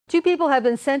Two people have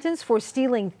been sentenced for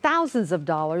stealing thousands of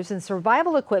dollars in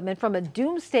survival equipment from a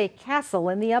Doomsday Castle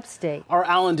in the Upstate. Our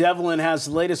Alan Devlin has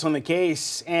the latest on the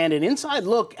case and an inside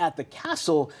look at the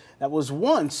castle that was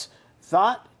once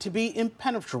thought to be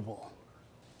impenetrable.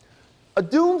 A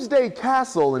Doomsday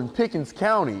Castle in Pickens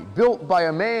County, built by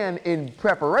a man in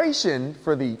preparation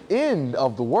for the end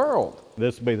of the world.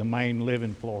 This will be the main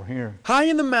living floor here. High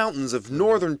in the mountains of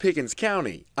northern Pickens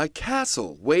County, a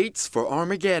castle waits for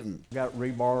Armageddon. Got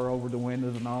rebar over the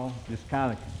windows and all, just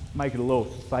kind of make it a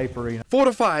little safer.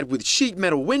 Fortified with sheet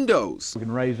metal windows. We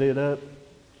can raise it up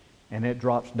and it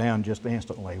drops down just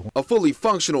instantly. A fully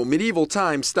functional medieval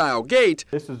time style gate.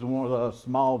 This is one of the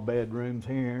small bedrooms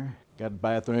here. Got a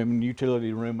bathroom and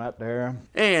utility room out there.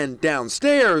 And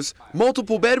downstairs,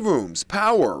 multiple bedrooms,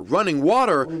 power, running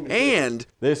water, and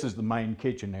this is the main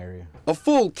kitchen area. A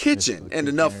full kitchen and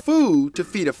enough food to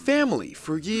feed a family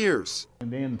for years. In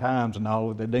the end times and all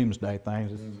with the doomsday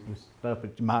things, it's stuff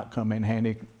that might come in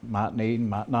handy, might need,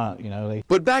 might not, you know.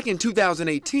 But back in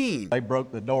 2018, they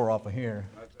broke the door off of here.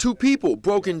 Two people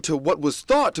broke into what was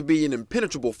thought to be an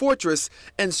impenetrable fortress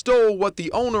and stole what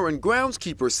the owner and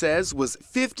groundskeeper says was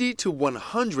 $50,000 to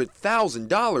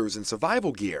 $100,000 in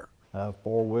survival gear. A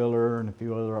four-wheeler and a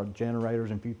few other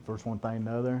generators and first one thing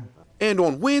another. And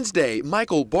on Wednesday,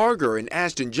 Michael Barger and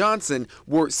Ashton Johnson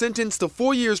were sentenced to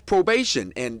 4 years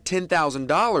probation and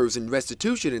 $10,000 in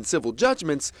restitution and civil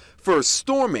judgments for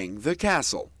storming the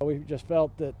castle. We just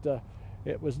felt that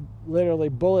it was literally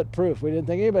bulletproof. We didn't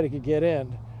think anybody could get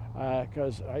in.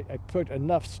 Because I put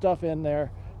enough stuff in there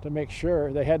to make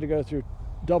sure. They had to go through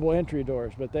double entry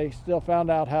doors, but they still found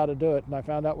out how to do it, and I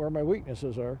found out where my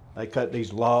weaknesses are. They cut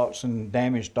these locks and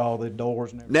damaged all the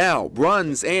doors and everything. Now,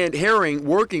 Bruns and Herring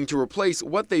working to replace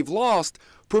what they've lost,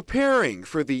 preparing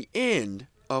for the end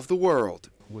of the world.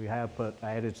 We have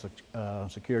added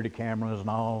security cameras and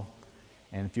all,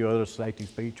 and a few other safety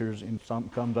features. And if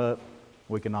something comes up,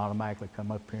 we can automatically come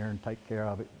up here and take care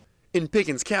of it. In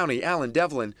Pickens County, Alan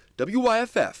Devlin,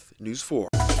 WYFF News 4.